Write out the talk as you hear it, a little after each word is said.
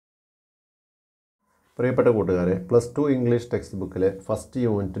പ്രിയപ്പെട്ട കൂട്ടുകാരെ, +2 English text ബുക്കിലെ ഫസ്റ്റ്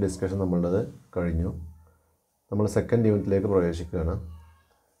യൂണിറ്റ് ഡിസ്കഷൻ നമ്മളുടേത് കഴിഞ്ഞു. നമ്മൾ സെക്കൻഡ് യൂണിറ്റിലേക്ക് പ്രവേശിക്കുകയാണ്.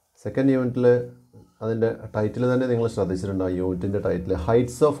 സെക്കൻഡ് യൂണിറ്റിൽ അതിൻ്റെ ടൈറ്റിൽ തന്നെ നിങ്ങൾ ശ്രദ്ധിച്ചിട്ടുണ്ട്. ആ യൂണിറ്റിൻ്റെ ടൈറ്റിൽ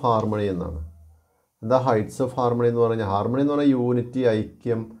ഹൈറ്റ്സ് ഓഫ് ഹാർമണി എന്നാണ്. എന്താ ഹൈറ്റ്സ് ഓഫ് ഹാർമണി എന്ന് പറഞ്ഞാൽ? ഹാർമണി എന്ന് പറഞ്ഞാൽ യൂണിറ്റി,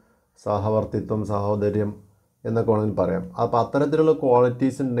 ഐക്യം, സഹവർത്തിത്വം, സഹോദര്യം എന്നൊക്കെ വേണമെങ്കിൽ പറയാം. അപ്പോൾ അത്തരത്തിലുള്ള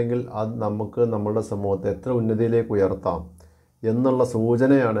ക്വാളിറ്റീസ് ഉണ്ടെങ്കിൽ അത് നമുക്ക് നമ്മുടെ സമൂഹത്തെ എത്ര ഉന്നതിയിലേക്ക് ഉയർത്താം എന്നുള്ള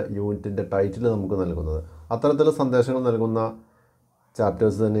സൂചനയാണ് യൂണിറ്റിൻ്റെ ടൈറ്റിൽ നമുക്ക് നൽകുന്നത്. അത്തരത്തിലുള്ള സന്ദേശങ്ങൾ നൽകുന്ന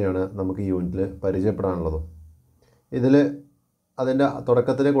ചാപ്റ്റേഴ്സ് തന്നെയാണ് നമുക്ക് ഈ യൂണിറ്റിൽ പരിചയപ്പെടാനുള്ളതും. ഇതിൽ അതിൻ്റെ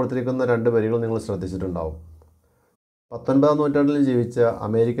തുടക്കത്തിൽ കൊടുത്തിരിക്കുന്ന 2 വരികൾ നിങ്ങൾ ശ്രദ്ധിച്ചിട്ടുണ്ടാവും. 19-ാം നൂറ്റാണ്ടിൽ ജീവിച്ച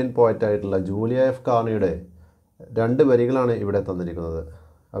അമേരിക്കൻ പോയറ്റായിട്ടുള്ള ജൂലിയ എഫ് കാർണിയുടെ 2 വരികളാണ് ഇവിടെ തന്നിരിക്കുന്നത്.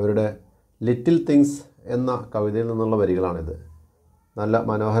 അവരുടെ ലിറ്റിൽ തിങ്സ് എന്ന കവിതയിൽ നിന്നുള്ള വരികളാണിത്. നല്ല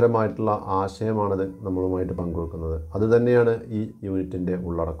മനോഹരമായിട്ടുള്ള ആശയമാണത് നമ്മളുമായിട്ട് പങ്കുവെക്കുന്നത്. അതുതന്നെയാണ് ഈ യൂണിറ്റിൻ്റെ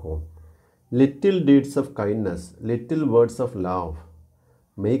ഉള്ളടക്കവും. Little deeds of kindness, little words of love,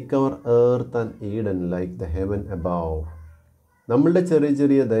 make our earth and Eden like the heaven above. നമ്മളുടെ ചെറിയ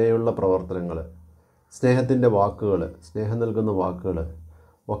ചെറിയ ദയയുള്ള പ്രവർത്തനങ്ങൾ, സ്നേഹത്തിൻ്റെ വാക്കുകൾ, സ്നേഹം നൽകുന്ന വാക്കുകൾ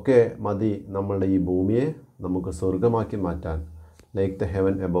ഒക്കെ മതി നമ്മളുടെ ഈ ഭൂമിയെ നമുക്ക് സ്വർഗമാക്കി മാറ്റാൻ. ലൈക്ക് ദ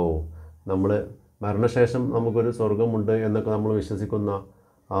ഹെവൻ എബവ്, നമ്മൾ മരണശേഷം നമുക്കൊരു സ്വർഗമുണ്ട് എന്നൊക്കെ നമ്മൾ വിശ്വസിക്കുന്ന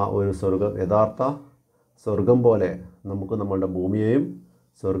ആ ഒരു സ്വർഗം, യഥാർത്ഥ സ്വർഗം പോലെ നമുക്ക് നമ്മളുടെ ഭൂമിയെയും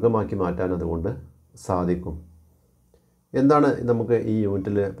സ്വർഗമാക്കി മാറ്റാൻ അതുകൊണ്ട് സാധിക്കും. എന്താണ് നമുക്ക് ഈ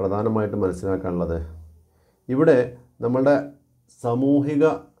യൂണിറ്റിൽ പ്രധാനമായിട്ട് മനസ്സിലാക്കാനുള്ളത്? ഇവിടെ നമ്മളുടെ സാമൂഹിക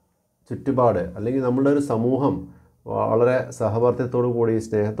ചുറ്റുപാട്, അല്ലെങ്കിൽ നമ്മളുടെ ഒരു സമൂഹം വളരെ സഹവർത്തിത്തോടു കൂടി,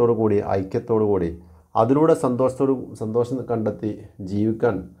 സ്നേഹത്തോടു കൂടി, ഐക്യത്തോടു കൂടി, അതിലൂടെ സന്തോഷം കണ്ടെത്തി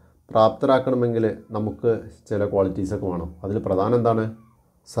ജീവിക്കാൻ പ്രാപ്തരാക്കണമെങ്കിൽ നമുക്ക് ചില ക്വാളിറ്റീസൊക്കെ വേണം. അതിൽ പ്രധാനം എന്താണ്?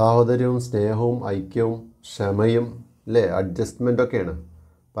 സാഹോദര്യവും സ്നേഹവും ഐക്യവും ക്ഷമയും, അല്ലേ, അഡ്ജസ്റ്റ്മെൻറ്റൊക്കെയാണ്.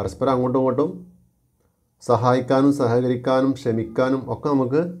 പരസ്പരം അങ്ങോട്ടും ഇങ്ങോട്ടും സഹായിക്കാനും സഹകരിക്കാനും ക്ഷമിക്കാനും ഒക്കെ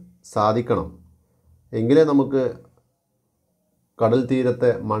നമുക്ക് സാധിക്കണം. എങ്കിലേ നമുക്ക് കടൽ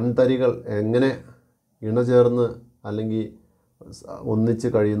തീരത്തെ മൺതരികൾ എങ്ങനെ ഇണചേർന്ന് അല്ലെങ്കിൽ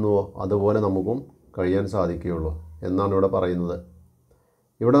ഒന്നിച്ച് കഴിയുന്നുവോ അതുപോലെ നമുക്കും കഴിയാൻ സാധിക്കുകയുള്ളൂ എന്നാണ് ഇവിടെ പറയുന്നത്.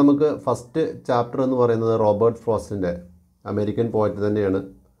 ഇവിടെ നമുക്ക് ഫസ്റ്റ് ചാപ്റ്റർ എന്ന് പറയുന്നത് റോബർട്ട് ഫ്രോസ്റ്റിൻ്റെ, അമേരിക്കൻ പോയറ്റ് തന്നെയാണ്.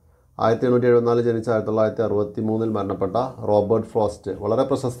 1874 ജനിച്ച 1963 മരണപ്പെട്ട റോബർട്ട് ഫ്രോസ്റ്റ് വളരെ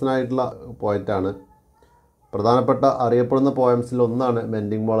പ്രശസ്തനായിട്ടുള്ള പോയറ്റാണ്. പ്രധാനപ്പെട്ട അറിയപ്പെടുന്ന പോയംസിൽ ഒന്നാണ്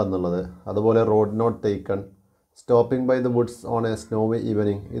മെൻഡിങ് വാൾ എന്നുള്ളത്. അതുപോലെ road not taken, stopping by the Woods on A snowy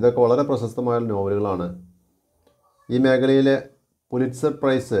evening, ഇതൊക്കെ വളരെ പ്രശസ്തമായ നോവലുകളാണ്. ഈ മേഖലയിലെ പുലിറ്റ്സർ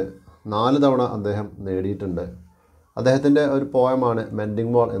പ്രൈസ് 4 തവണ അദ്ദേഹം നേടിയിട്ടുണ്ട്. അദ്ദേഹത്തിൻ്റെ ഒരു പോയമാണ്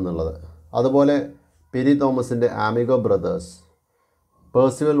മെൻഡിങ് വാൾ എന്നുള്ളത്. അതുപോലെ പെരി തോമസിൻ്റെ ആമിഗോ brothers,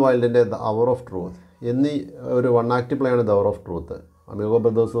 പേഴ്സിവൽ വൈൽഡിൻ്റെ the hour of truth എന്നീ ഒരു 1 act പ്ലേയാണ് the hour of truth. ആമിഗോ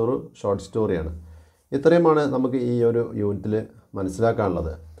brothers ഒരു ഷോർട്ട് സ്റ്റോറിയാണ്. ഇത്രയുമാണ് നമുക്ക് ഈ ഒരു യൂണിറ്റിൽ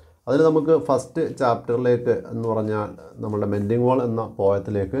മനസ്സിലാക്കാനുള്ളത്. അതിൽ നമുക്ക് ഫസ്റ്റ് ചാപ്റ്ററിലേക്ക് എന്ന് പറഞ്ഞാൽ നമ്മുടെ മെൻഡിങ് വാൾ എന്ന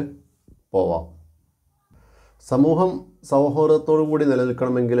പോയത്തിലേക്ക് പോവാം. സമൂഹം സൗഹാർദ്ദത്തോടു കൂടി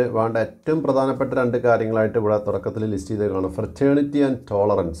നിലനിൽക്കണമെങ്കിൽ വേണ്ട ഏറ്റവും പ്രധാനപ്പെട്ട 2 കാര്യങ്ങളായിട്ട് ഇവിടെ തുടക്കത്തിൽ ലിസ്റ്റ് ചെയ്തേക്കാണ്. Fraternity and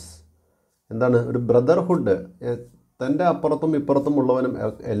tolerance. എന്താണ്? ഒരു ബ്രദർഹുഡ്. തൻ്റെ അപ്പുറത്തും ഇപ്പുറത്തും ഉള്ളവനും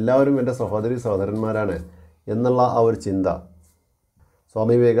എല്ലാവരും എൻ്റെ സഹോദരി സഹോദരന്മാരാണ് എന്നുള്ള ആ ഒരു ചിന്ത.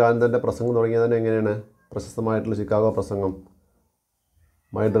 സ്വാമി വിവേകാനന്ദൻ്റെ പ്രസംഗം തുടങ്ങിയത് തന്നെ എങ്ങനെയാണ്? പ്രശസ്തമായിട്ടുള്ള ചിക്കാഗോ പ്രസംഗം,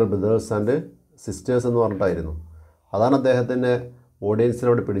 my dear brothers and sisters എന്ന് പറഞ്ഞിട്ടായിരുന്നു. അതാണ് അദ്ദേഹത്തിൻ്റെ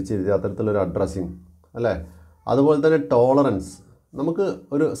ഓഡിയൻസിനോട് പിടിച്ചിരുത്തി അത്തരത്തിലൊരു അഡ്രസ്സിങ്, അല്ലേ? അതുപോലെ തന്നെ ടോളറൻസ്, നമുക്ക്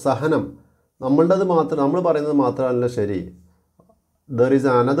ഒരു സഹനം. നമ്മളുടേത് മാത്രം, നമ്മൾ പറയുന്നത് മാത്രമല്ല ശരി. There is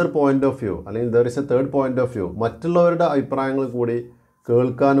another point of view, അല്ലെങ്കിൽ there is A third point of view. മറ്റുള്ളവരുടെ അഭിപ്രായങ്ങൾ കൂടി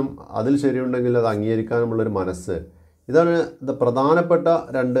കേൾക്കാനും അതിൽ ശരിയുണ്ടെങ്കിൽ അത് അംഗീകരിക്കാനുമുള്ളൊരു മനസ്സ്. ഇതാണ് പ്രധാനപ്പെട്ട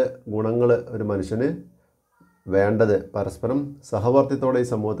 2 ഗുണങ്ങൾ ഒരു മനുഷ്യന് വേണ്ടത്, പരസ്പരം സഹവർത്തിത്തോടെ ഈ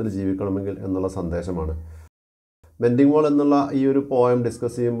സമൂഹത്തിൽ ജീവിക്കണമെങ്കിൽ എന്നുള്ള സന്ദേശമാണ്. മെൻഡിങ് വാൾ എന്നുള്ള ഈ ഒരു പോയം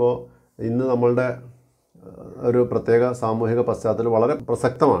ഡിസ്കസ് ചെയ്യുമ്പോൾ ഇന്ന് നമ്മളുടെ ഒരു പ്രത്യേക സാമൂഹിക പശ്ചാത്തലം വളരെ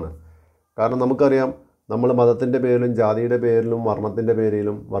പ്രസക്തമാണ്. കാരണം നമുക്കറിയാം, നമ്മൾ മതത്തിൻ്റെ പേരിലും ജാതിയുടെ പേരിലും വർണ്ണത്തിൻ്റെ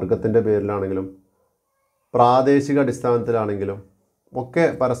പേരിലും വർഗത്തിൻ്റെ പേരിലാണെങ്കിലും പ്രാദേശിക അടിസ്ഥാനത്തിലാണെങ്കിലും ഒക്കെ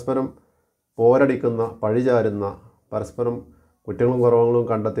പരസ്പരം പോരടിക്കുന്ന, പഴിചാരുന്ന, പരസ്പരം കുറ്റങ്ങളും കുറവുകളും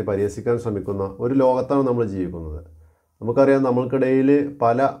കണ്ടെത്തി പരിഹസിക്കാൻ ശ്രമിക്കുന്ന ഒരു ലോകത്താണ് നമ്മൾ ജീവിക്കുന്നത്. നമുക്കറിയാം, നമ്മൾക്കിടയിൽ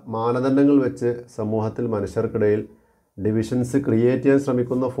പല മാനദണ്ഡങ്ങൾ വെച്ച് സമൂഹത്തിൽ മനുഷ്യർക്കിടയിൽ ഡിവിഷൻസ് ക്രിയേറ്റ് ചെയ്യാൻ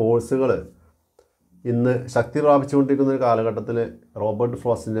ശ്രമിക്കുന്ന ഫോഴ്സുകൾ ഇന്ന് ശക്തി പ്രാപിച്ചുകൊണ്ടിരിക്കുന്ന ഒരു കാലഘട്ടത്തിൽ റോബർട്ട്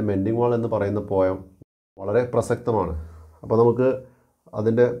ഫ്രോസ്റ്റിൻ്റെ മെൻഡിങ് വാൾ എന്ന് പറയുന്ന പോയം വളരെ പ്രസക്തമാണ്. അപ്പോൾ നമുക്ക്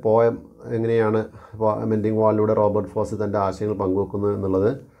അതിൻ്റെ പോയം എങ്ങനെയാണ് മെൻഡിങ് വാളിലൂടെ റോബർട്ട് ഫ്രോസ്റ്റ് തൻ്റെ ആശയങ്ങൾ പങ്കുവെക്കുന്നത് എന്നുള്ളത്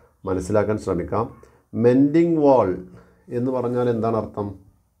മനസ്സിലാക്കാൻ ശ്രമിക്കാം. മെൻഡിങ് വാൾ എന്ന് പറഞ്ഞാൽ എന്താണ് അർത്ഥം?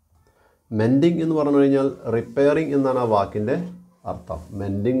 മെൻഡിങ് എന്ന് പറഞ്ഞു കഴിഞ്ഞാൽ റിപ്പയറിങ് എന്നാണ് ആ വാക്കിൻ്റെ അർത്ഥം.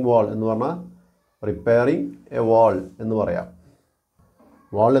 മെൻഡിങ് വാൾ എന്ന് പറഞ്ഞാൽ റിപ്പയറിങ് എ വാൾ എന്ന് പറയാം.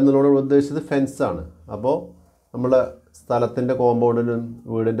 വാൾ എന്നതിനോട് ഉദ്ദേശിച്ചത് ഫെൻസാണ്. അപ്പോൾ നമ്മൾ സ്ഥലത്തിൻ്റെ കോമ്പൗണ്ടിനും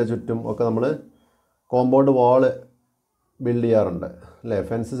വീടിൻ്റെ ചുറ്റും ഒക്കെ നമ്മൾ കോമ്പൗണ്ട് വാൾ ബിൽഡ് ചെയ്യാറുണ്ട് അല്ലേ,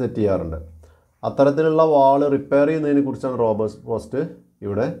 ഫെൻസ് സെറ്റ് ചെയ്യാറുണ്ട്. അത്തരത്തിലുള്ള വാൾ റിപ്പയർ ചെയ്യുന്നതിനെ കുറിച്ചാണ് റോബർട്ട് ഫ്രോസ്റ്റ്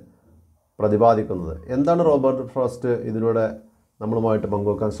ഇവിടെ പ്രതിപാദിക്കുന്നത്. എന്താണ് റോബർട്ട് ഫ്രോസ്റ്റ് ഇതിലൂടെ നമ്മളുമായിട്ട്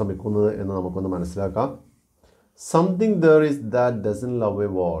പങ്കുവെക്കാൻ ശ്രമിക്കുന്നത് എന്ന് നമുക്കൊന്ന് മനസ്സിലാക്കാം. Something there is that doesn't love A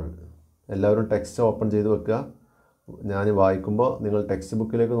വാൾ. എല്ലാവരും ടെക്സ്റ്റ് ഓപ്പൺ ചെയ്ത് വെക്കുക. ഞാൻ വായിക്കുമ്പോൾ നിങ്ങൾ ടെക്സ്റ്റ്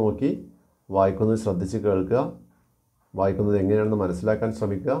ബുക്കിലേക്ക് നോക്കി വായിക്കുന്നത് ശ്രദ്ധിച്ച് കേൾക്കുക. വായിക്കുന്നത് എങ്ങനെയാണെന്ന് മനസ്സിലാക്കാൻ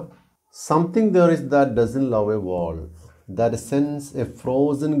ശ്രമിക്കുക. Something there is that doesn't love A wall that sends a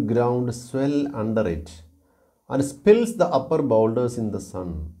frozen ground swell under it and spills the upper boulders in the sun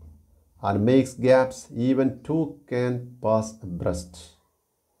and makes gaps even two can pass abreast.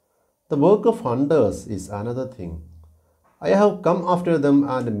 The work of hunters is another thing. I have come after them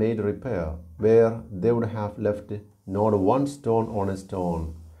and made repair where they would have left not one stone on a stone,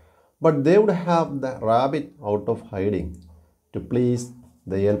 but they would have the rabbit out of hiding to please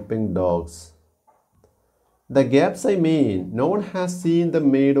the yelping dogs. The gaps I mean, no one has seen them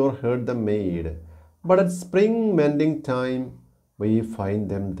made or heard them made, but at spring mending time we find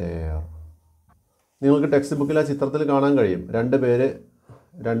them there. നിങ്ങൾക്ക് text ബുക്കിൽ ആ ചിത്രത്തിൽ കാണാൻ കഴിയും. രണ്ട് പേര്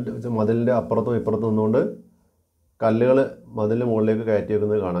മതിലിൻ്റെ അപ്പുറത്തും ഇപ്പുറത്തും നിന്നുകൊണ്ട് കല്ലുകൾ മതിലിൻ്റെ മുകളിലേക്ക് കയറ്റി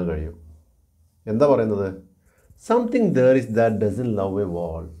വെക്കുന്നത് കാണാൻ കഴിയും. എന്താ പറയുന്നത്? Something there is that doesn't love A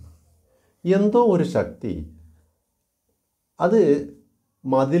വാൾ. എന്തോ ഒരു ശക്തി അത്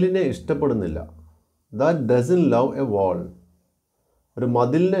മതിലിനെ ഇഷ്ടപ്പെടുന്നില്ല. ദാറ്റ് ഡസൻ ലവ് എ വാൾ. ഒരു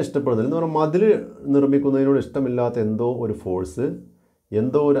മതിലിനെ ഇഷ്ടപ്പെടുന്നില്ല എന്ന് പറഞ്ഞാൽ മതിൽ നിർമ്മിക്കുന്നതിനോട് ഇഷ്ടമില്ലാത്ത എന്തോ ഒരു ഫോഴ്സ്,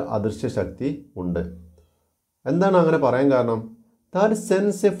 എന്തോ ഒരു അദൃശ്യ ശക്തി ഉണ്ട്. എന്താണ് അങ്ങനെ പറയാൻ കാരണം? That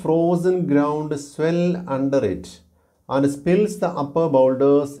sense A frozen ground swell under it and spills the upper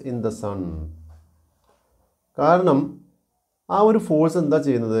boulders in the sun. കാരണം ആ ഒരു ഫോഴ്സ് എന്താ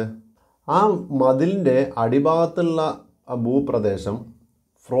ചെയ്യുന്നത്? ആ മതിലിൻ്റെ അടിഭാഗത്തുള്ള ആ ഭൂപ്രദേശം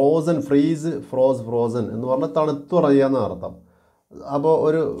ഫ്രോസൺ എന്ന് പറഞ്ഞാൽ തണുത്തുറയാന്ന് അർത്ഥം. അപ്പോൾ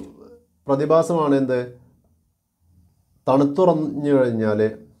ഒരു പ്രതിഭാസമാണ് എന്ത്? തണുത്തുറഞ്ഞു കഴിഞ്ഞാൽ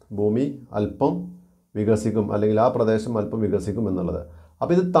ഭൂമി അല്പം വികസിക്കും, അല്ലെങ്കിൽ ആ പ്രദേശം അല്പം വികസിക്കും എന്നുള്ളത്.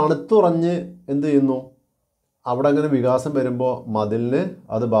 അപ്പോൾ ഇത് തണുത്തുറഞ്ഞ് എന്ത് ചെയ്യുന്നു? അവിടെ അങ്ങനെ വികാസം വരുമ്പോൾ മതിലിനെ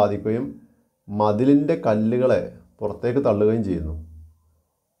അത് ബാധിക്കുകയും മതിലിൻ്റെ കല്ലുകളെ പുറത്തേക്ക് തള്ളുകയും ചെയ്യുന്നു.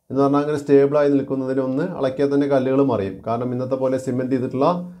 എന്ന് പറഞ്ഞാൽ അങ്ങനെ സ്റ്റേബിളായി നിൽക്കുന്നതിനൊന്ന് ഇളക്കിയാൽ തന്നെ കല്ലുകൾ മറിയും. കാരണം ഇന്നത്തെ പോലെ സിമെൻറ്റ് ചെയ്തിട്ടുള്ള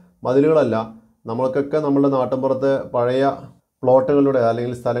മതിലുകളല്ല. നമ്മൾക്കൊക്കെ നമ്മുടെ നാട്ടിൻപുറത്ത് പഴയ പ്ലോട്ടുകളിലൂടെ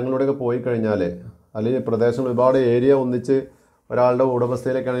അല്ലെങ്കിൽ സ്ഥലങ്ങളിലൂടെയൊക്കെ പോയി കഴിഞ്ഞാൽ, അല്ലെങ്കിൽ പ്രദേശങ്ങൾ ഒരുപാട് ഏരിയ ഒന്നിച്ച് ഒരാളുടെ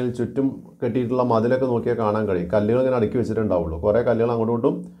ഉടമസ്ഥയിലേക്കാണെങ്കിൽ ചുറ്റും കെട്ടിയിട്ടുള്ള മതിലൊക്കെ നോക്കിയാൽ കാണാൻ കഴിയും. കല്ലുകൾ ഇങ്ങനെ അടുക്കി വെച്ചിട്ടുണ്ടാവുള്ളൂ. കുറേ കല്ലുകൾ അങ്ങോട്ടും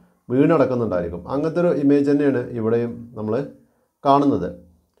ഇങ്ങോട്ടും വീണടക്കുന്നുണ്ടായിരിക്കും. അങ്ങനത്തെ ഒരു ഇമേജ് തന്നെയാണ് ഇവിടെയും നമ്മൾ കാണുന്നത്.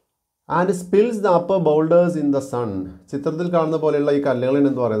 And spills the upper boulders in the sun. ചിത്രത്തിൽ കാണുന്ന പോലെയുള്ള ഈ കല്ലുകളിന്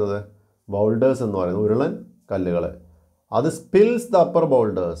എന്ത് പറയുന്നത്? ബൗൾഡേഴ്സ് എന്ന് പറയുന്നത് ഉരുളൻ കല്ലുകൾ. അത് സ്പിൽസ് ദ അപ്പർ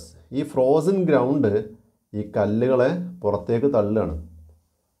ബൗൾഡേഴ്സ്. ഈ ഫ്രോസൺ ഗ്രൗണ്ട് ഈ കല്ലുകളെ പുറത്തേക്ക് തള്ളുകയാണ്.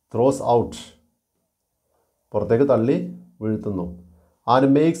 ത്രോസ് ഔട്ട്, പുറത്തേക്ക് തള്ളി വീഴ്ത്തുന്നു. And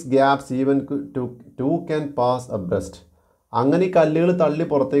makes gaps even to can pass abreast. അങ്ങനെ ഈ കല്ലുകൾ തള്ളി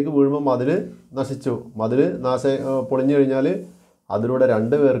പുറത്തേക്ക് വീഴുമ്പോൾ മതിൽ നശിച്ചു. മതിൽ പൊളിഞ്ഞു കഴിഞ്ഞാൽ അതിലൂടെ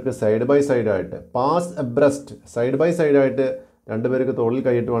രണ്ട് പേർക്ക് സൈഡ് ബൈ സൈഡായിട്ട് പാസ് അബ്രസ്റ്റ്, സൈഡ് ബൈ സൈഡായിട്ട് രണ്ട് പേർക്ക് തോളിൽ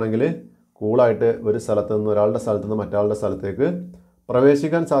കൈയിട്ടുവാണെങ്കിൽ കൂളായിട്ട് ഒരു സ്ഥലത്ത് നിന്ന് ഒരാളുടെ സ്ഥലത്ത് നിന്ന് മറ്റാളുടെ സ്ഥലത്തേക്ക്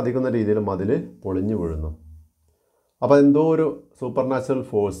പ്രവേശിക്കാൻ സാധിക്കുന്ന രീതിയിൽ മതിൽ പൊളിഞ്ഞു വീഴുന്നു. അപ്പോൾ എന്തോ ഒരു സൂപ്പർ നാച്ചുറൽ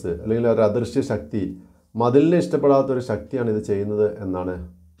ഫോഴ്സ് അല്ലെങ്കിൽ ഒരു അദൃശ്യ ശക്തി, മതിലിനെ ഇഷ്ടപ്പെടാത്തൊരു ശക്തിയാണ് ഇത് ചെയ്യുന്നത് എന്നാണ്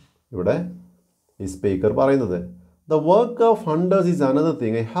ഇവിടെ ഈ സ്പീക്കർ പറയുന്നത്. The work of hunters is another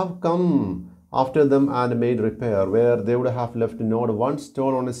thing. I have come after them and made repair where they would have left not one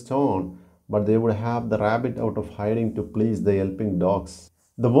stone on a stone, but they would have the rabbit out of hiding to please the yelping dogs.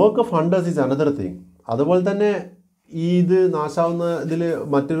 The work of hunters is another thing. അതുപോലെ തന്നെ ഇത് നാശാവുന്ന ഇതിൽ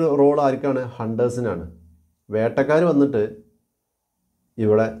മറ്റൊരു role ആർക്കാണ്? ഹണ്ടേഴ്സിനാണ്. വേട്ടക്കാർ വന്നിട്ട്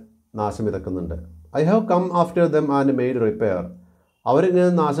ഇവിടെ നാശം വിതക്കുന്നുണ്ട്. I have come after them and made repair.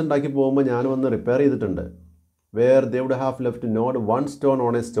 അവരിങ്ങനെ നാശം ഉണ്ടാക്കി പോകുമ്പോൾ ഞാൻ വന്ന് റിപ്പയർ ചെയ്തിട്ടുണ്ട്. Where they would have left not one stone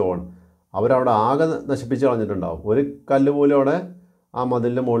on A stone. അവരവിടെ ആകെ നശിപ്പിച്ച് കളഞ്ഞിട്ടുണ്ടാവും. ഒരു കല്ല് പോലും അവിടെ ആ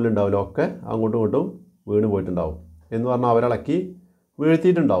മതിലിൻ്റെ മുകളിലുണ്ടാവില്ല. ഒക്കെ അങ്ങോട്ടും ഇങ്ങോട്ടും വീണ് പോയിട്ടുണ്ടാവും. എന്ന് പറഞ്ഞാൽ അവരിളക്കി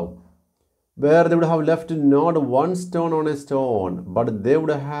വീഴ്ത്തിയിട്ടുണ്ടാവും. Where they would have left not one stone on A stone but they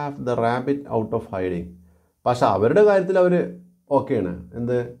would have the rabbit out of hiding. പക്ഷെ അവരുടെ കാര്യത്തിൽ അവർ ഓക്കെയാണ്.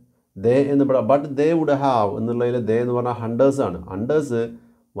 എന്ത്? ദേ എന്ന് പറയാം. ബട്ട് ദേ വുഡ് ഹാവ് എന്നുള്ളതിൽ ദേ എന്ന് പറഞ്ഞാൽ ഹണ്ടേഴ്സാണ്. ഹണ്ടേഴ്സ്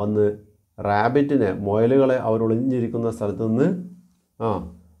വന്ന് റാബിറ്റിനെ, മുയലുകളെ അവർ ഒളിഞ്ഞിരിക്കുന്ന സ്ഥലത്ത് നിന്ന്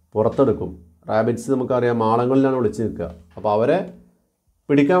പുറത്തെടുക്കും. റാബിറ്റ്സ് നമുക്കറിയാം മാളങ്ങളിലാണ് ഒളിച്ച് നിൽക്കുക. അപ്പോൾ അവരെ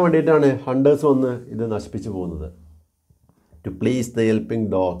പിടിക്കാൻ വേണ്ടിയിട്ടാണ് ഹണ്ടേഴ്സ് വന്ന് ഇത് നശിപ്പിച്ച് പോകുന്നത്. To please the helping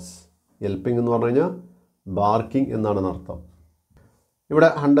dogs. Helping എന്ന് പറഞ്ഞു കഴിഞ്ഞാൽ ബാർക്കിംഗ് എന്നാണ് അർത്ഥം. ഇവിടെ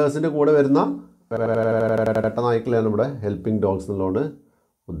ഹണ്ടേഴ്സിൻ്റെ കൂടെ വരുന്ന നായ്ക്കളെയാണ് ഇവിടെ ഹെൽപ്പിംഗ് ഡോഗ്സ് എന്നുള്ളതുകൊണ്ട്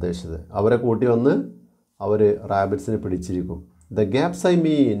ഉദ്ദേശിച്ചത്. അവരെ കൂട്ടി വന്ന് അവർ റാബിറ്റ്സിനെ പിടിച്ചിരിക്കും. The gaps I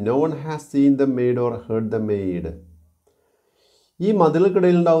mean no one has seen the made or heard the made. ഈ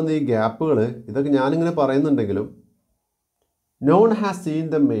മതിലുകൾക്കിടയിൽ ഉണ്ടാകുന്ന ഈ ഗ്യാപ്പുകൾ ഇതൊക്കെ ഞാനിങ്ങനെ പറയുന്നുണ്ടെങ്കിലും no one has seen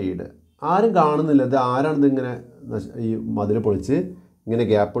the made, ആരും കാണുന്നില്ല ഇത് ആരാണിത് ഇങ്ങനെ ഈ മതിൽ പൊളിച്ച് ഇങ്ങനെ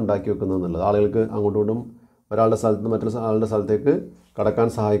ഗ്യാപ്പ് ഉണ്ടാക്കി വെക്കുന്നത് എന്നുള്ളത്. ആളുകൾക്ക് അങ്ങോട്ടും ഇങ്ങോട്ടും ഒരാളുടെ സ്ഥലത്ത് നിന്ന് മറ്റൊരു ആളുടെ സ്ഥലത്തേക്ക് കടക്കാൻ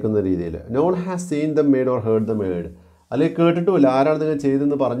സഹായിക്കുന്ന രീതിയിൽ. No one has seen the made or heard the made, അല്ലെങ്കിൽ കേട്ടിട്ടുമില്ല, ആരാണ് ഇങ്ങനെ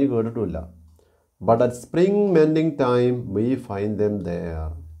ചെയ്തെന്ന് പറഞ്ഞ് കേട്ടിട്ടുമില്ല. But at spring mending time we find dum there.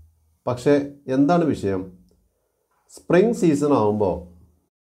 പക്ഷേ എന്താണ് വിഷയം? സ്പ്രിംഗ് സീസൺ ആകുമ്പോൾ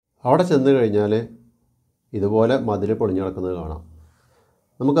അവിടെ ചെന്ന് കഴിഞ്ഞാൽ ഇതുപോലെ മതിൽ പൊളിഞ്ഞു കിടക്കുന്നത് കാണാം.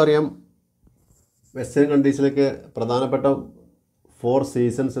 നമുക്കറിയാം വെസ്റ്റേൺ കൺട്രീസിലൊക്കെ പ്രധാനപ്പെട്ട 4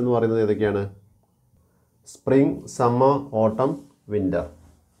 സീസൺസ് എന്ന് പറയുന്നത് ഏതൊക്കെയാണ്? സ്പ്രിംഗ്, സമ്മർ, ഓട്ടം, വിൻ്റർ.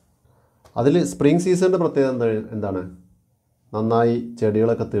 അതിൽ സ്പ്രിംഗ് സീസണിൻ്റെ പ്രത്യേകത എന്താണ്? നന്നായി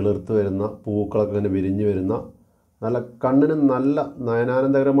ചെടികളൊക്കെ തിളിർത്ത് വരുന്ന, പൂക്കളൊക്കെ ഇങ്ങനെ വിരിഞ്ഞ് വരുന്ന, നല്ല കണ്ണിന് നല്ല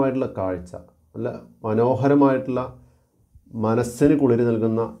നയനാനന്ദകരമായിട്ടുള്ള കാഴ്ച, നല്ല മനോഹരമായിട്ടുള്ള മനസ്സിന് കുളിര്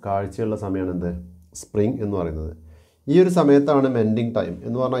നൽകുന്ന കാഴ്ചയുള്ള സമയമാണ് എന്ത്? സ്പ്രിംഗ് എന്ന് പറയുന്നത്. ഈ ഒരു സമയത്താണ് മെൻഡിങ് ടൈം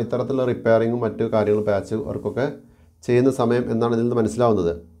എന്ന് പറഞ്ഞാൽ ഇത്തരത്തിലുള്ള റിപ്പയറിങ്ങും മറ്റു കാര്യങ്ങളും പാച്ച് വർക്കൊക്കെ ചെയ്യുന്ന സമയം എന്നാണ് ഇതിൽ നിന്ന്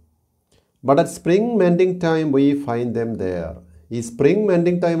മനസ്സിലാവുന്നത്. But at spring mending time we find dum there. ഈ സ്പ്രിംഗ്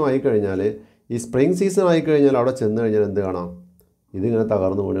മെൻഡിങ് ടൈം ആയിക്കഴിഞ്ഞാൽ, ഈ സ്പ്രിംഗ് സീസൺ ആയിക്കഴിഞ്ഞാൽ അവിടെ ചെന്ന് കഴിഞ്ഞാൽ എന്ത് കാണാം? ഇതിങ്ങനെ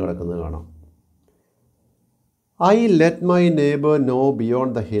തകർന്നു വീണ് കിടക്കുന്നത് കാണാം. I let my neighbour no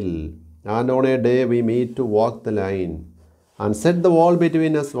beyond the hill and on A day we meet to walk the line and set the wall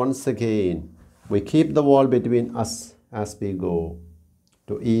between us once again. We keep the wall between us as we go.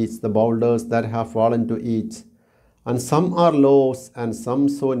 To each the boulders that have fallen to each, and some are loaves and some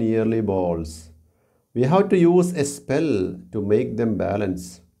so nearly balls. We have to use a spell to make them balance.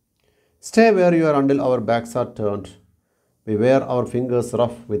 Stay where you are until our backs are turned. We wear our fingers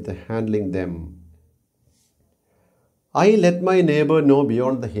rough with handling them. I let my neighbor know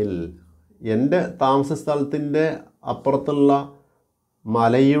beyond the hill. എൻ്റെ താമസ സ്ഥലത്തിൻ്റെ അപ്പുറത്തുള്ള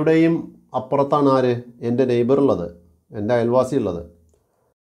മലയുടെയും അപ്പുറത്താണ് ആര്? എൻ്റെ neighbour ഉള്ളത്, എൻ്റെ അയൽവാസി ഉള്ളത്.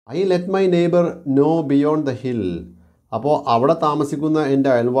 I let my neighbour no beyond the hill. അപ്പോൾ അവിടെ താമസിക്കുന്ന എൻ്റെ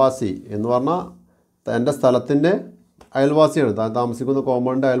അയൽവാസി എന്ന് പറഞ്ഞാൽ എൻ്റെ സ്ഥലത്തിൻ്റെ അയൽവാസിയാണ്, താമസിക്കുന്ന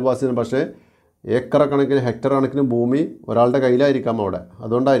കോമ്പൗണ്ടിൻ്റെ അയൽവാസിയാണ്. പക്ഷേ ഏക്കർ കണക്കിന് ഹെക്ടർ കണക്കിന് ഭൂമി ഒരാളുടെ കയ്യിലായിരിക്കാം അവിടെ,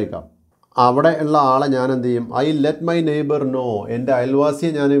 അതുകൊണ്ടായിരിക്കാം. അവിടെ ഉള്ള ആളെ ഞാൻ എന്ത് ചെയ്യും? I let my neighbour no, എൻ്റെ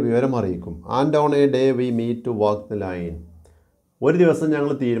അയൽവാസിയെ ഞാൻ വിവരം അറിയിക്കും. And on A day we meet to walk the line. ഒരു ദിവസം ഞങ്ങൾ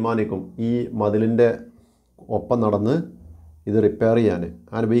തീരുമാനിക്കും ഈ മതിലിൻ്റെ ഒപ്പം നടന്ന് ഇത് റിപ്പയർ ചെയ്യാൻ.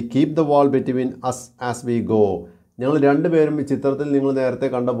 And we keep the wall between us as we go. ഞങ്ങൾ രണ്ടുപേരും ഈ ചിത്രത്തിൽ നിങ്ങൾ നേരത്തെ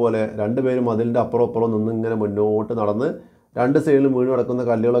കണ്ട പോലെ രണ്ടുപേരും മതിലിൻ്റെ അപ്പുറം നിന്ന് ഇങ്ങനെ മുന്നോട്ട് നടന്ന് രണ്ട് സൈഡിലും വീണ് കിടക്കുന്ന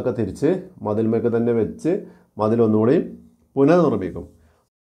കല്ലുകളൊക്കെ തിരിച്ച് മതിൽമേക്ക് തന്നെ വെച്ച് മതിലൊന്നുകൂടി പുനർനിർമ്മിക്കും.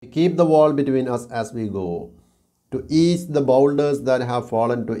 We keep the wall between us as we go. To each the boulders that have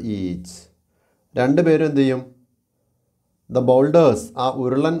fallen to each. രണ്ടുപേരും എന്ത് ചെയ്യും? ദ ബൗൾഡേഴ്സ്, ആ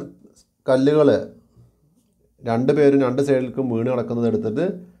ഉരുളൻ കല്ലുകൾ രണ്ടുപേരും രണ്ട് സൈഡിലേക്കും വീണ് കിടക്കുന്നത് എടുത്തിട്ട്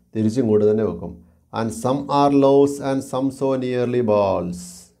തിരിച്ചിങ്ങോട്ട് തന്നെ വെക്കും. And some R ലോവ്സ് and some so nearly balls.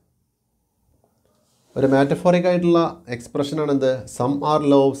 ഒരു മാറ്റഫോറിക് ആയിട്ടുള്ള എക്സ്പ്രഷനാണ് എന്ത്? Some R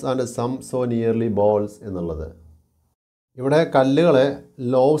ലോവ്സ് and some so nearly balls എന്നുള്ളത്. ഇവിടെ കല്ലുകളെ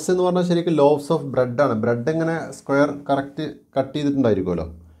ലോവ്സ് എന്ന് പറഞ്ഞാൽ ശരിക്കും ലോവ്സ് ഓഫ് ബ്രെഡാണ്. ബ്രെഡ് ഇങ്ങനെ സ്ക്വയർ കറക്റ്റ് കട്ട് ചെയ്തിട്ടുണ്ടായിരിക്കുമല്ലോ,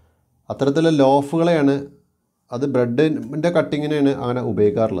 അത്തരത്തിലുള്ള ലോഫുകളെയാണ്, അത് ബ്രെഡിൻ്റെ കട്ടിങ്ങിനാണ് അങ്ങനെ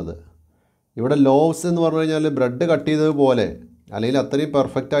ഉപയോഗിക്കാറുള്ളത്. ഇവിടെ ലോവ്സ് എന്ന് പറഞ്ഞു കഴിഞ്ഞാൽ ബ്രെഡ് കട്ട് ചെയ്തതുപോലെ അല്ലെങ്കിൽ അത്രയും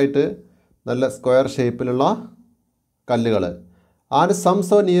പെർഫെക്റ്റ് ആയിട്ട് നല്ല സ്ക്വയർ ഷേപ്പിലുള്ള കല്ലുകൾ. And some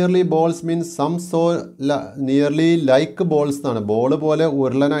so nearly balls means some so nearly like balls എന്നാണ്. ബോൾ പോലെ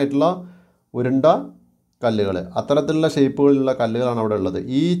ഉരുളനായിട്ടുള്ള ഉരുണ്ട കല്ലുകൾ, അത്തരത്തിലുള്ള ഷേപ്പുകളിലുള്ള കല്ലുകളാണ് അവിടെ ഉള്ളത്.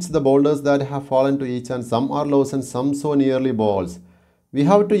 Each the boulders that have fallen to each and some R ലോവ്സ് and some so nearly balls. We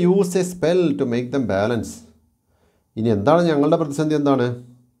have to use A spell to make them balance. ഇനി എന്താണ് ഞങ്ങളുടെ പ്രതിസന്ധി? എന്താണ്?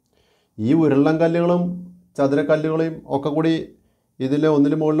 ഈ ഉരുളൻ കല്ലുകളും ചതുരക്കല്ലുകളെയും ഒക്കെ കൂടി ഇതിൽ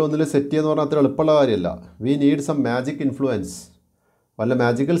ഒന്നിന് മുകളിൽ ഒന്നിൽ സെറ്റ് ചെയ്യുക എന്ന് പറഞ്ഞാൽ അത്ര എളുപ്പമുള്ള കാര്യമല്ല. We need some magic influence. വല്ല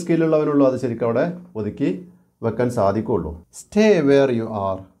മാജിക്കൽ സ്കില്ലുള്ളവനുള്ളൂ അത് ശരിക്കും അവിടെ ഒതുക്കി വെക്കാൻ സാധിക്കുള്ളൂ. Stay wear you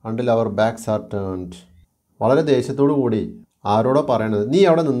are until our backs R turned. വളരെ ദേഷ്യത്തോടു കൂടി ആരോടോ പറയണത്, നീ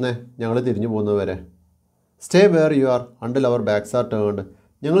അവിടെ നിന്നേ ഞങ്ങൾ തിരിഞ്ഞു പോകുന്നവരെ. Stay wear you are until our backs R turned.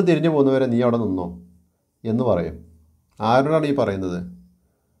 ഞങ്ങൾ തിരിഞ്ഞു പോകുന്നവരെ നീ അവിടെ നിന്നോ എന്ന് പറയും. ആരോടാണ് ഈ പറയുന്നത്?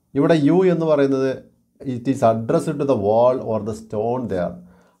 ഇവിടെ യു എന്ന് പറയുന്നത് it is addressed to the wall or the stone there.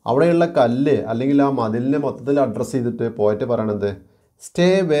 അവിടെയുള്ള കല്ല് അല്ലെങ്കിൽ ആ മതിലിനെ മൊത്തത്തിൽ അഡ്രസ്സ് ചെയ്തിട്ട് പോയിട്ട് പറയണത് സ്റ്റേ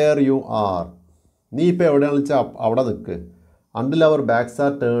വെയർ യു ആർ. നീ ഇപ്പോൾ എവിടെയാണെന്ന് വെച്ചാൽ അവിടെ നിൽക്ക്. അണ്ടിൽ അവർ ബാക്സ്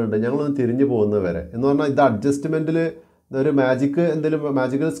ആർ ടേൺഡ്, ഞങ്ങളൊന്ന് തിരിഞ്ഞു പോകുന്നത് വരെ. എന്ന് പറഞ്ഞാൽ ഇത് അഡ്ജസ്റ്റ്മെൻറ്റിൽ ഒരു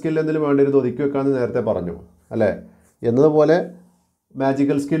മാജിക്കൽ സ്കിൽ എന്തെങ്കിലും വേണ്ടി ഒരു ഒതുക്കി വെക്കാമെന്ന് നേരത്തെ പറഞ്ഞു അല്ലേ. എന്നതുപോലെ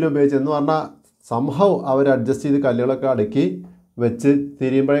മാജിക്കൽ സ്കിൽ ഉപയോഗിച്ച് എന്ന് പറഞ്ഞാൽ സംഭവം അവർ അഡ്ജസ്റ്റ് ചെയ്ത് കല്ലുകളൊക്കെ അടുക്കി വെച്ച്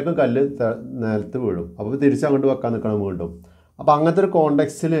തിരിയുമ്പോഴേക്കും കല്ല് നിലത്ത് വീഴും. അപ്പോൾ തിരിച്ചങ്ങോട്ട് വെക്കാൻ നിൽക്കണം വീണ്ടും. അപ്പോൾ അങ്ങനത്തെ ഒരു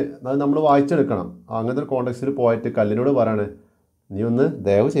കോണ്ടെക്സ്റ്റിൽ അത് നമ്മൾ വായിച്ചെടുക്കണം. അങ്ങനത്തെ ഒരു കോണ്ടെക്സ്റ്റിൽ പോയിട്ട് കല്ലിനോട് പറയാണ് നീ ഒന്ന്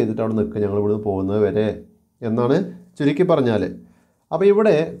ദയവ് ചെയ്തിട്ട് അവിടെ നിൽക്കുക, ഞങ്ങൾ ഇവിടുന്ന് പോകുന്നത് വരെ എന്നാണ് ചുരുക്കി പറഞ്ഞാൽ. അപ്പോൾ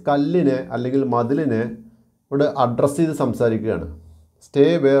ഇവിടെ കല്ലിനെ അല്ലെങ്കിൽ മതിലിനെ ഇവിടെ അഡ്രസ്സ് ചെയ്ത് സംസാരിക്കുകയാണ്. Stay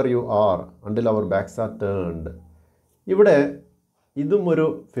wear you are until our backs R turned. ഇവിടെ ഇതും ഒരു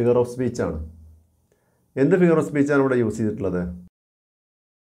ഫിഗർ ഓഫ് സ്പീച്ചാണ്. എന്ത് ഫിഗർ ഓഫ് സ്പീച്ചാണ് ഇവിടെ യൂസ് ചെയ്തിട്ടുള്ളത്?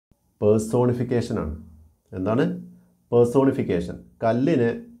 പേഴ്സോണിഫിക്കേഷനാണ്. എന്താണ് personification?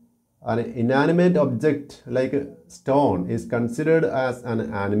 കല്ലിന് an inanimate object like stone is considered as an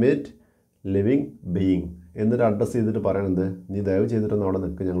animate living being എന്നിട്ട് അഡ്രസ്സ് ചെയ്തിട്ട് പറയണത് നീ ദയവ് ചെയ്തിട്ടൊന്ന് അവിടെ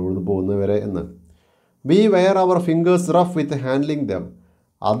നിൽക്കുക, ഞങ്ങൾ ഇവിടുന്ന് പോകുന്നത് വരെ എന്ന്. We were our fingers rough with handling dum.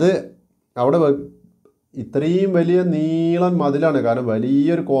 അത് അവിടെ ഇത്രയും വലിയ നീളൻ മതിലാണ്, കാരണം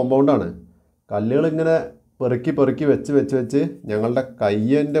വലിയൊരു കോമ്പൗണ്ടാണ്. കല്ലുകൾ ഇങ്ങനെ പെറുക്കി പെറുക്കി വെച്ച് ഞങ്ങളുടെ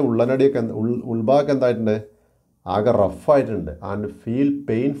കയ്യൻ്റെ ഉള്ളനടിയൊക്കെ ഉൾഭാഗം എന്തായിട്ടുണ്ട്? ആകെ റഫായിട്ടുണ്ട്. ആൻഡ് ഫീൽ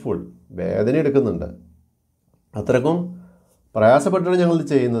പെയിൻഫുൾ, വേദന എടുക്കുന്നുണ്ട്. അത്രക്കും പ്രയാസപ്പെട്ടാണ്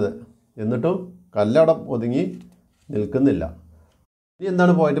ഞങ്ങളിത് ചെയ്യുന്നത്. എന്നിട്ടും കല്ലവിടെ ഒതുങ്ങി നിൽക്കുന്നില്ല. ഇനി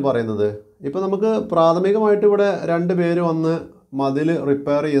എന്താണ് പോയിട്ട് പറയുന്നത്? ഇപ്പോൾ നമുക്ക് പ്രാഥമികമായിട്ട് ഇവിടെ 2 പേര് വന്ന് മതിൽ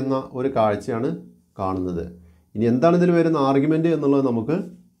റിപ്പയർ ചെയ്യുന്ന ഒരു കാഴ്ചയാണ് കാണുന്നത്. ഇനി എന്താണ് ഇതിൽ വരുന്ന ആർഗ്യുമെൻ്റ് എന്നുള്ളത് നമുക്ക്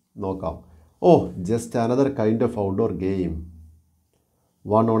നോക്കാം. ഓ just another kind of outdoor game,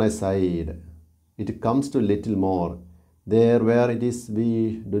 one on A side. It comes to little more. There where it is we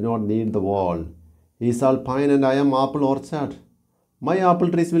do not need the wall. He is alpine and I am apple orchard. My apple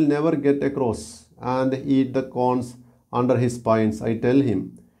trees will never get across and eat the corns under his pines, I tell him.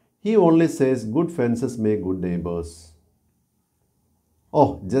 He only says good fences make good neighbors. Oh,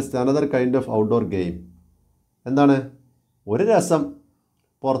 just another kind of outdoor game. എന്താണ്? ഒരു രസം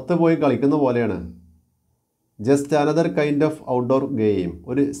പുറത്ത് പോയി കളിക്കുന്ന പോലെയാണ്. Just another kind of outdoor game.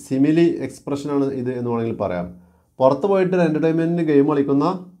 ഒരു simile എക്സ്പ്രഷനാണ് ഇത് എന്ന് വേണമെങ്കിൽ പറയാം. പുറത്ത് പോയിട്ട് ഒരു എൻ്റർടൈൻമെൻറ്റിന് ഗെയിം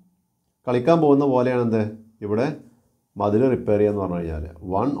കളിക്കാൻ പോകുന്ന പോലെയാണ് എന്ത് ഇവിടെ മതിൽ റിപ്പയർ ചെയ്യുക എന്ന് പറഞ്ഞു കഴിഞ്ഞാൽ.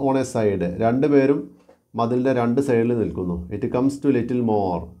 വൺ ഓൺ എ സൈഡ്, 2 പേരും മതിലിൻ്റെ 2 സൈഡിൽ നിൽക്കുന്നു. It comes to little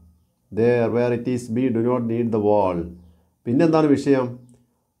more. There where it is B do not need the wall. പിന്നെന്താണ് വിഷയം?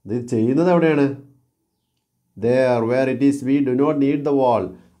 ഇത് ചെയ്യുന്നത് എവിടെയാണ്? There where it is B do not need the wall.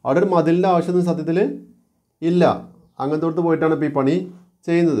 അവിടെ ഒരു മതിലിൻ്റെ ആവശ്യമൊന്നും സത്യത്തിൽ ഇല്ല. അങ്ങനത്തോടത്ത് പോയിട്ടാണ് ഇപ്പോൾ ഈ പണി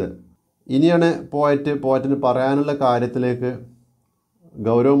ചെയ്യുന്നത്. ഇനിയാണ് പോയറ്റിന് പറയാനുള്ള കാര്യത്തിലേക്ക്,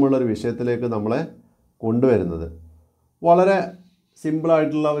 ഗൗരവമുള്ളൊരു വിഷയത്തിലേക്ക് നമ്മളെ കൊണ്ടുവരുന്നത്. വളരെ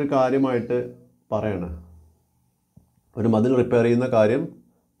സിമ്പിളായിട്ടുള്ള ഒരു കാര്യമായിട്ട് പറയണം. ഒരു മതിൽ റിപ്പയർ ചെയ്യുന്ന കാര്യം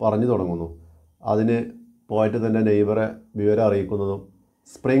പറഞ്ഞു തുടങ്ങുന്നു. അതിന് പോയിട്ട് തന്നെ നെയ്ബറെ വിവരം അറിയിക്കുന്നതും,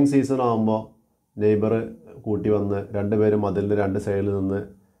 സ്പ്രിംഗ് സീസൺ ആകുമ്പോൾ നെയ്ബർ കൂട്ടി വന്ന് 2 പേരും മതിലിൻ്റെ 2 സൈഡിൽ നിന്ന്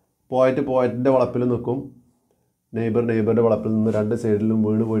പോയിറ്റിൻ്റെ വളപ്പിൽ നിൽക്കും. നെയ്ബറുടെ വളപ്പിൽ നിന്ന് 2 സൈഡിലും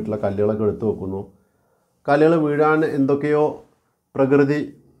വീണ് പോയിട്ടുള്ള കല്ലുകളൊക്കെ എടുത്തു വെക്കുന്നു. കല്ലുകൾ വീഴാൻ എന്തൊക്കെയോ പ്രകൃതി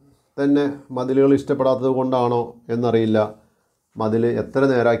തന്നെ മതിലുകൾ ഇഷ്ടപ്പെടാത്തത് കൊണ്ടാണോ എന്നറിയില്ല, മതിൽ എത്ര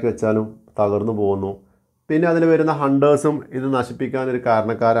നേരാക്കി വെച്ചാലും തകർന്നു പോകുന്നു. പിന്നെ അതിൽ വരുന്ന ഹണ്ടേഴ്സും ഇത് നശിപ്പിക്കാനൊരു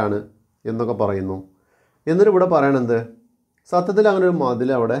കാരണക്കാരാണ് എന്നൊക്കെ പറയുന്നു. എന്നിട്ട് ഇവിടെ പറയണത് സത്യത്തിൽ അങ്ങനെ ഒരു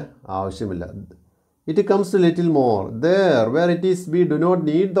മതിൽ അവിടെ ആവശ്യമില്ല. It comes to little more. There where it is we do not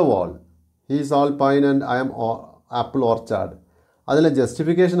need the wall. He is all pine and I am apple orchard. അതിലെ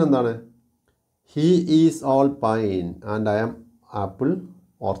ജസ്റ്റിഫിക്കേഷൻ എന്താണ്? He is all pine and I am apple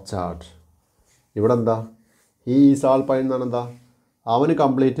orchard. ഇവിടെ എന്താ? He is all pine എന്നാണ് എന്താ? അവന്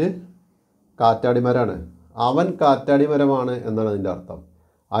complete കാറ്റാടിമരമാണ്, അവൻ കാറ്റാടിമരമാണ് എന്നാണ് അതിൻ്റെ അർത്ഥം.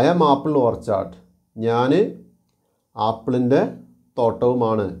 ഐ ആം ആപ്പിൾ ഓർച്ചാർഡ്, ഞാൻ ആപ്പിളിൻ്റെ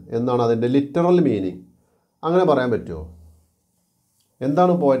തോട്ടവുമാണ് എന്നാണ് അതിൻ്റെ ലിറ്ററൽ മീനിങ്. അങ്ങനെ പറയാൻ പറ്റുമോ?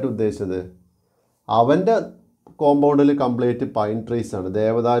 എന്താണ് പോയിട്ട് ഉദ്ദേശിച്ചത്? അവൻ്റെ കോമ്പൗണ്ടിൽ കംപ്ലീറ്റ് പൈൻ ട്രീസ് ആണ്,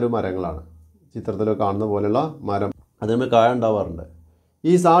 ദേവദാരു മരങ്ങളാണ്. ചിത്രത്തിൽ കാണുന്ന പോലെയുള്ള മരം, അതിന് കായ ഉണ്ടാവാറുണ്ട്.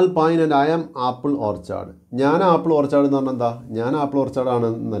 Is all pine and I am apple orchard. ഞാൻ ആപ്പിൾ ഓർച്ചാർഡ് എന്ന് പറഞ്ഞാൽ എന്താ? ഞാൻ ആപ്പിൾ ഓർച്ചാർഡ്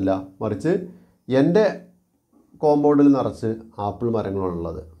ആണെന്നല്ല, മറിച്ച് എൻ്റെ കോമ്പൗണ്ടിൽ നിറച്ച് ആപ്പിൾ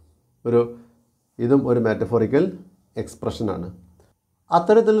മരങ്ങളാണുള്ളത്. ഇതും ഒരു മെറ്റഫോറിക്കൽ എക്സ്പ്രഷനാണ്.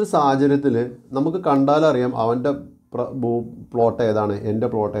 അത്തരത്തിലൊരു സാഹചര്യത്തിൽ നമുക്ക് കണ്ടാലറിയാം അവൻ്റെ പ്ലോട്ട് ഏതാണ്, എൻ്റെ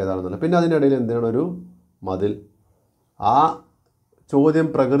പ്ലോട്ട് ഏതാണെന്നല്ല. പിന്നെ അതിനിടയിൽ എന്തിനാണ് ഒരു മതിൽ? ആ ചോദ്യം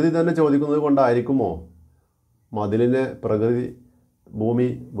പ്രകൃതി തന്നെ ചോദിക്കുന്നത് കൊണ്ടായിരിക്കുമോ മതിലിനെ പ്രകൃതി ഭൂമി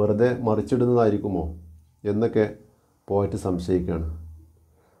വെറുതെ മറിച്ചിടുന്നതായിരിക്കുമോ എന്നൊക്കെ പോയിട്ട് സംശയിക്കുകയാണ്.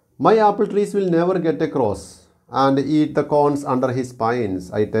 My apple trees will never get across and eat the cons under his pines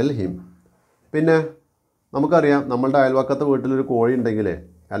I tell him. പിന്നെ നമുക്കറിയാം നമ്മളുടെ അയൽവക്കത്തെ വീട്ടിലൊരു കോഴി ഉണ്ടെങ്കിൽ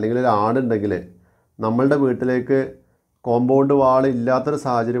അല്ലെങ്കിൽ ഒരു ആടുണ്ടെങ്കിൽ നമ്മളുടെ വീട്ടിലേക്ക് കോമ്പൗണ്ട് വാൾ ഇല്ലാത്തൊരു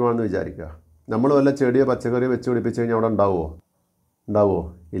സാഹചര്യമാണെന്ന് വിചാരിക്കുക. നമ്മൾ വല്ല ചെടിയോ പച്ചക്കറിയോ വെച്ച് പിടിപ്പിച്ച് കഴിഞ്ഞാൽ അവിടെ ഉണ്ടാവുമോ?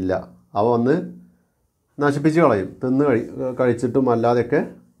 ഇല്ല. അവ വന്ന് നശിപ്പിച്ച് കളയും. തിന്ന് കഴിച്ചിട്ടും അല്ലാതെയൊക്കെ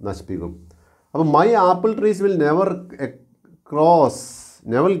നശിപ്പിക്കും. അപ്പോൾ my apple trees will never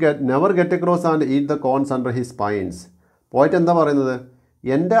get across and eat the cons under his pines. പോയിട്ട് എന്താ പറയുന്നത്?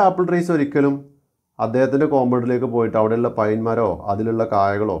 എൻ്റെ ആപ്പിൾ ട്രീസ് ഒരിക്കലും അദ്ദേഹത്തിൻ്റെ കോമ്പൗണ്ടിലേക്ക് പോയിട്ട് അവിടെയുള്ള പൈൻമരോ അതിലുള്ള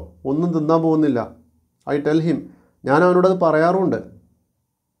കായകളോ ഒന്നും തിന്നാൻ പോകുന്നില്ല. I tell him. ഞാൻ അവനോടത് പറയാറുണ്ട്.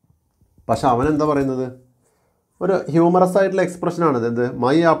 പക്ഷെ അവനെന്താ പറയുന്നത്? ഒരു ഹ്യൂമറസ് ആയിട്ടുള്ള എക്സ്പ്രഷനാണിത്. എന്ത്?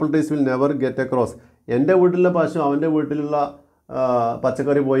 My apple trees will never get across. എൻ്റെ വീട്ടിലുള്ള പശു അവൻ്റെ വീട്ടിലുള്ള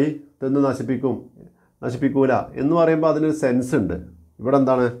പച്ചക്കറി പോയി തിന്ന് നശിപ്പിക്കൂല എന്ന് പറയുമ്പോൾ അതിനൊരു സെൻസ് ഉണ്ട്. ഇവിടെ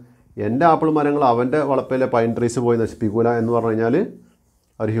എന്താണ്? എൻ്റെ ആപ്പിൾ മരങ്ങൾ അവൻ്റെ വളപ്പിലെ പൈൻ ട്രീസ് പോയി നശിപ്പിക്കൂല എന്ന് പറഞ്ഞു കഴിഞ്ഞാൽ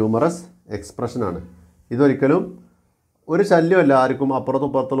ഒരു ഹ്യൂമറസ് എക്സ്പ്രഷനാണ്. ഇതൊരിക്കലും ഒരു ശല്യമല്ല ആർക്കും, അപ്പുറത്തും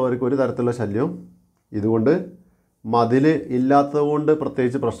ഇപ്പുറത്തുള്ളവർക്ക് ഒരു തരത്തിലുള്ള ശല്യവും ഇതുകൊണ്ട് മതിൽ ഇല്ലാത്തത് കൊണ്ട്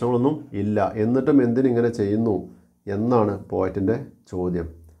പ്രത്യേകിച്ച് പ്രശ്നങ്ങളൊന്നും ഇല്ല. എന്നിട്ടും എന്തിനിങ്ങനെ ചെയ്യുന്നു എന്നാണ് പോയറ്റിൻ്റെ ചോദ്യം.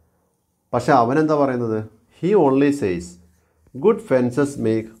 പക്ഷെ അവനെന്താ പറയുന്നത്? He only says good fences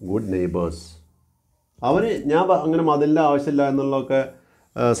make good neighbours. അവന് ഞാൻ അങ്ങനെ മതിലിൻ്റെ ആവശ്യമില്ല എന്നുള്ളതൊക്കെ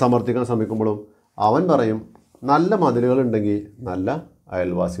സമർത്ഥിക്കാൻ ശ്രമിക്കുമ്പോഴും അവൻ പറയും നല്ല മതിലുകളുണ്ടെങ്കിൽ നല്ല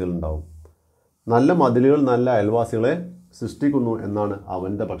അയൽവാസികളുണ്ടാവും. നല്ല മതിലുകൾ നല്ല അയൽവാസികളെ സൃഷ്ടിക്കുന്നു എന്നാണ്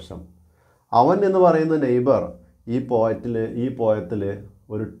അവൻ്റെ പക്ഷം. അവൻ എന്ന് പറയുന്ന നെയ്ബർ ഈ പോയത്തിൽ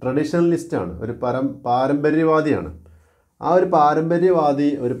ഒരു ട്രഡീഷണലിസ്റ്റാണ്, ഒരു പാരമ്പര്യവാദിയാണ്. ആ ഒരു പാരമ്പര്യവാദി,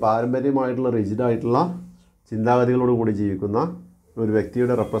 ഒരു പാരമ്പര്യമായിട്ടുള്ള റിജിഡായിട്ടുള്ള ചിന്താഗതികളോട് കൂടി ജീവിക്കുന്ന ഒരു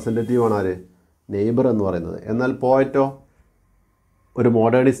വ്യക്തിയുടെ റെപ്രസെൻറ്റേറ്റീവാണ് ആര്? നെയ്ബർ എന്ന് പറയുന്നത്. എന്നാൽ പോയറ്റോ ഒരു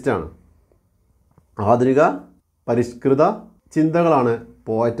മോഡേണിസ്റ്റാണ്. ആധുനിക പരിഷ്കൃത ചിന്തകളാണ്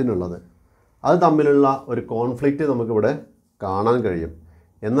പോയറ്റിനുള്ളത്. അത് തമ്മിലുള്ള ഒരു കോൺഫ്ലിക്റ്റ് നമുക്കിവിടെ കാണാൻ കഴിയും.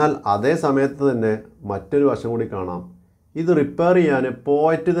 എന്നാൽ അതേ സമയത്ത് തന്നെ മറ്റൊരു വശം കൂടി കാണാം. ഇത് റിപ്പയർ ചെയ്യാൻ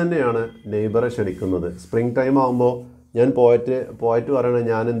പോയറ്റ് തന്നെയാണ് നെയ്ബറെ ക്ഷണിക്കുന്നത്. സ്പ്രിംഗ് ടൈം ആകുമ്പോൾ പോയറ്റ് പറയണത്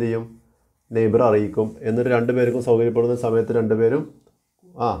ഞാൻ എന്ത് ചെയ്യും? നെയ്ബറെ അറിയിക്കും. എന്നിട്ട് രണ്ടുപേർക്കും സൗകര്യപ്പെടുന്ന സമയത്ത് രണ്ടുപേരും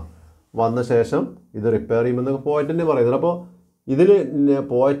വന്ന ശേഷം ഇത് റിപ്പയർ ചെയ്യുമെന്നൊക്കെ പോയറ്റ് തന്നെ പറയുന്നത്. അപ്പോൾ ഇതിൽ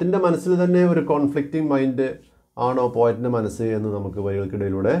പോയറ്റിൻ്റെ മനസ്സിൽ തന്നെ ഒരു കോൺഫ്ലിക്റ്റിംഗ് മൈൻഡ് ആണോ പോയറ്റിൻ്റെ മനസ്സ് എന്ന് നമുക്ക്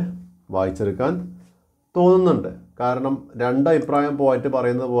വരികൾക്കിടയിലൂടെ വായിച്ചെടുക്കാൻ തോന്നുന്നുണ്ട്. കാരണം രണ്ടഭിപ്രായം പോയറ്റ്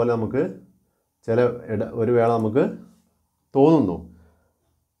പറയുന്നത് പോലെ നമുക്ക് ഒരു വേള നമുക്ക് തോന്നുന്നു.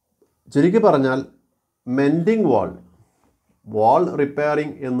 ചുരുക്കി പറഞ്ഞാൽ മെൻഡിങ് വാൾ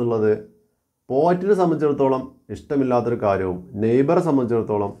റിപ്പയറിങ് എന്നുള്ളത് പോയറ്റിനെ സംബന്ധിച്ചിടത്തോളം ഇഷ്ടമില്ലാത്തൊരു കാര്യവും നെയ്ബറെ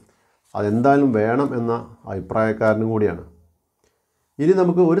സംബന്ധിച്ചിടത്തോളം അതെന്തായാലും വേണം എന്ന അഭിപ്രായക്കാരനും കൂടിയാണ്. ഇനി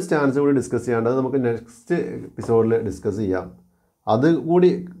നമുക്ക് ഒരു സ്റ്റാൻസ് കൂടി ഡിസ്കസ് ചെയ്യാണ്ടത് നമുക്ക് നെക്സ്റ്റ് എപ്പിസോഡിൽ ഡിസ്കസ് ചെയ്യാം. അതുകൂടി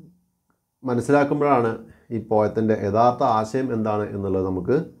മനസ്സിലാക്കുമ്പോഴാണ് ഈ പോയത്തിൻ്റെ യഥാർത്ഥ ആശയം എന്താണ് എന്നുള്ളത്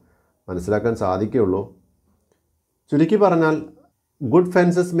നമുക്ക് മനസ്സിലാക്കാൻ സാധിക്കുകയുള്ളൂ. ചുരുക്കി പറഞ്ഞാൽ good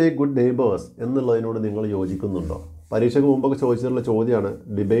fences make good neighbours എന്നുള്ളതിനോട് നിങ്ങൾ യോജിക്കുന്നുണ്ടോ? പരീക്ഷയ്ക്ക് മുമ്പൊക്കെ ചോദിച്ചിട്ടുള്ള ചോദ്യമാണ്,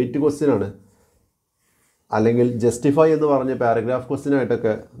 ഡിബേറ്റ് ക്വസ്റ്റ്യനാണ്, അല്ലെങ്കിൽ ജസ്റ്റിഫൈ എന്ന് പറഞ്ഞ് പാരഗ്രാഫ്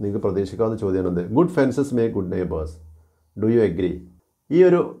ക്വസ്റ്റ്യനായിട്ടൊക്കെ നിങ്ങൾക്ക് പ്രതീക്ഷിക്കാവുന്ന ചോദ്യമാണത്. Good fences make good neighbours, do you agree? ഈ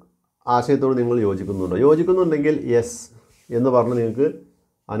ഒരു ആശയത്തോട് നിങ്ങൾ യോജിക്കുന്നുണ്ടോ? യോജിക്കുന്നുണ്ടെങ്കിൽ യെസ് എന്ന് പറഞ്ഞ് നിങ്ങൾക്ക്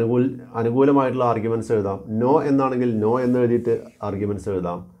അനുകൂലമായിട്ടുള്ള ആർഗ്യുമെൻറ്റ്സ് എഴുതാം. നോ എന്നാണെങ്കിൽ നോ എന്ന് എഴുതിയിട്ട് ആർഗ്യുമെൻറ്റ്സ്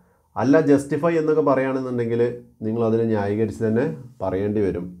എഴുതാം. അല്ല ജസ്റ്റിഫൈ എന്നൊക്കെ പറയുകയാണെന്നുണ്ടെങ്കിൽ നിങ്ങൾ അതിനെ ന്യായീകരിച്ച് തന്നെ പറയേണ്ടി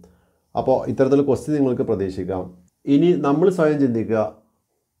വരും. അപ്പോൾ ഇത്തരത്തിലുള്ള ക്വസ്റ്റ്യൻ നിങ്ങൾക്ക് പ്രതീക്ഷിക്കാം. ഇനി നമ്മൾ സ്വയം ചിന്തിക്കുക,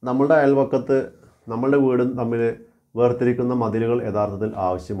 നമ്മളുടെ അയൽവക്കത്ത് നമ്മളുടെ വീടും തമ്മിൽ വേർതിരിക്കുന്ന മതിലുകൾ യഥാർത്ഥത്തിൽ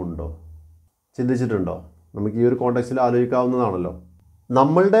ആവശ്യമുണ്ടോ? ചിന്തിച്ചിട്ടുണ്ടോ? നമുക്ക് ഈ ഒരു കോണ്ടെക്സ്റ്റിൽ ആലോചിക്കാവുന്നതാണല്ലോ.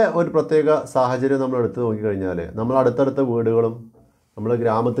 നമ്മളുടെ ഒരു പ്രത്യേക സാഹചര്യം നമ്മൾ എടുത്ത് നോക്കിക്കഴിഞ്ഞാൽ നമ്മൾ അടുത്തടുത്ത വീടുകളും, നമ്മൾ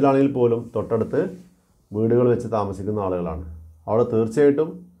ഗ്രാമത്തിലാണെങ്കിൽ പോലും തൊട്ടടുത്ത് വീടുകൾ വെച്ച് താമസിക്കുന്ന ആളുകളാണ്. അവിടെ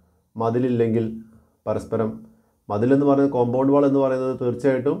തീർച്ചയായിട്ടും മതിലില്ലെങ്കിൽ പരസ്പരം മതിലെന്ന് പറയുന്നത്, കോമ്പൗണ്ട് വാൾ എന്ന് പറയുന്നത്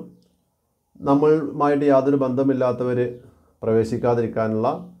തീർച്ചയായിട്ടും നമ്മളുമായിട്ട് യാതൊരു ബന്ധമില്ലാത്തവർ പ്രവേശിക്കാതിരിക്കാനുള്ള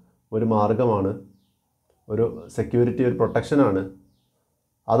ഒരു മാർഗമാണ്, ഒരു സെക്യൂരിറ്റി, ഒരു പ്രൊട്ടക്ഷനാണ്.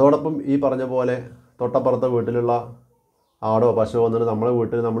 അതോടൊപ്പം ഈ പറഞ്ഞ പോലെ തൊട്ടപ്പുറത്തെ വീട്ടിലുള്ള ആടോ പശുവോ വന്നിട്ട് നമ്മളെ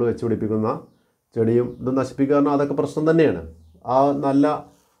വീട്ടിൽ നമ്മൾ വെച്ച് പിടിപ്പിക്കുന്ന ചെടിയും ഇത് നശിപ്പിക്കുക പറഞ്ഞാൽ അതൊക്കെ പ്രശ്നം തന്നെയാണ്. ആ നല്ല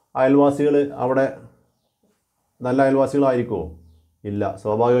അയൽവാസികൾ അവിടെ നല്ല അയൽവാസികളായിരിക്കുമോ? ഇല്ല.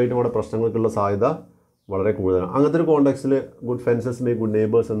 സ്വാഭാവികമായിട്ടും അവിടെ പ്രശ്നങ്ങൾക്കുള്ള സാധ്യത വളരെ കൂടുതലാണ്. അങ്ങനത്തെ ഒരു കോണ്ടെക്സ്റ്റിൽ good fences make good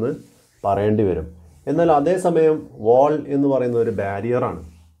neighbours എന്ന് പറയേണ്ടി വരും. എന്നാൽ അതേസമയം വാൾ എന്ന് പറയുന്ന ഒരു ബാരിയറാണ്,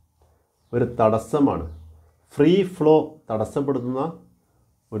 ഒരു തടസ്സമാണ്. ഫ്രീ ഫ്ലോ തടസ്സപ്പെടുത്തുന്ന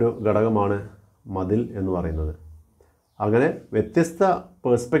ഒരു ഘടകമാണ് മതിൽ എന്ന് പറയുന്നത്. അങ്ങനെ വ്യത്യസ്ത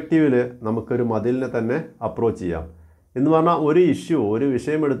പേഴ്സ്പെക്റ്റീവിൽ നമുക്കൊരു മതിലിനെ തന്നെ അപ്രോച്ച് ചെയ്യാം. എന്ന് പറഞ്ഞാൽ ഒരു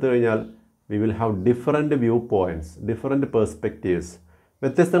വിഷയം എടുത്തു കഴിഞ്ഞാൽ we will have different view points, different perspectives.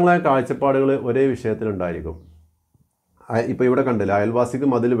 വ്യത്യസ്തങ്ങളായ കാഴ്ചപ്പാടുകൾ ഒരേ വിഷയത്തിലുണ്ടായിരിക്കും. ഇപ്പോൾ ഇവിടെ കണ്ടില്ല, അയൽവാസിക്ക്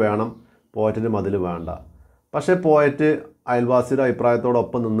മതിൽ വേണം, പോയറ്റിന് മതിൽ വേണ്ട. പക്ഷേ പോയറ്റ് അയൽവാസിയുടെ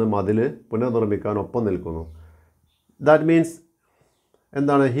അഭിപ്രായത്തോടൊപ്പം നിന്ന് മതിൽ പുനർനിർമ്മിക്കാൻ ഒപ്പം നിൽക്കുന്നു. ദാറ്റ് മീൻസ്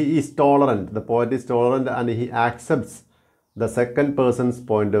എന്താണ്? He is tolerant, the poet is tolerant and he accepts the second persons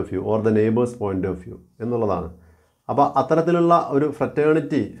point of view or the neighbours point of view എന്നുള്ളതാണ്. അപ്പോൾ അത്തരത്തിലുള്ള ഒരു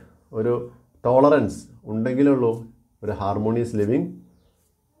ഫ്രറ്റേണിറ്റി, ഒരു ടോളറൻസ് ഉണ്ടെങ്കിലുള്ളൂ ഒരു ഹാർമോണിയസ് ലിവിങ്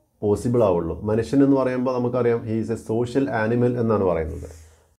പോസിബിൾ ആവുള്ളൂ. മനുഷ്യൻ എന്ന് പറയുമ്പോൾ നമുക്കറിയാം he is A social animal എന്നാണ് പറയുന്നത്.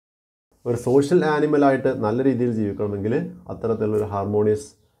 ഒരു സോഷ്യൽ ആനിമലായിട്ട് നല്ല രീതിയിൽ ജീവിക്കണമെങ്കിൽ അത്തരത്തിലുള്ളൊരു ഹാർമോണിയസ്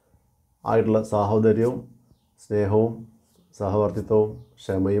ആയിട്ടുള്ള സാഹോദര്യവും സ്നേഹവും സഹവർത്തിത്വവും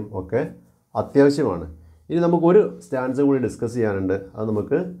ക്ഷമയും ഒക്കെ അത്യാവശ്യമാണ്. ഇനി നമുക്കൊരു സ്റ്റാൻസ് കൂടി ഡിസ്കസ് ചെയ്യാനുണ്ട്. അത്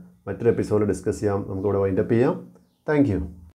നമുക്ക് മറ്റൊരു എപ്പിസോഡിൽ ഡിസ്കസ് ചെയ്യാം. നമുക്കിവിടെ വൈൻഡപ്പ് ചെയ്യാം. Thank you.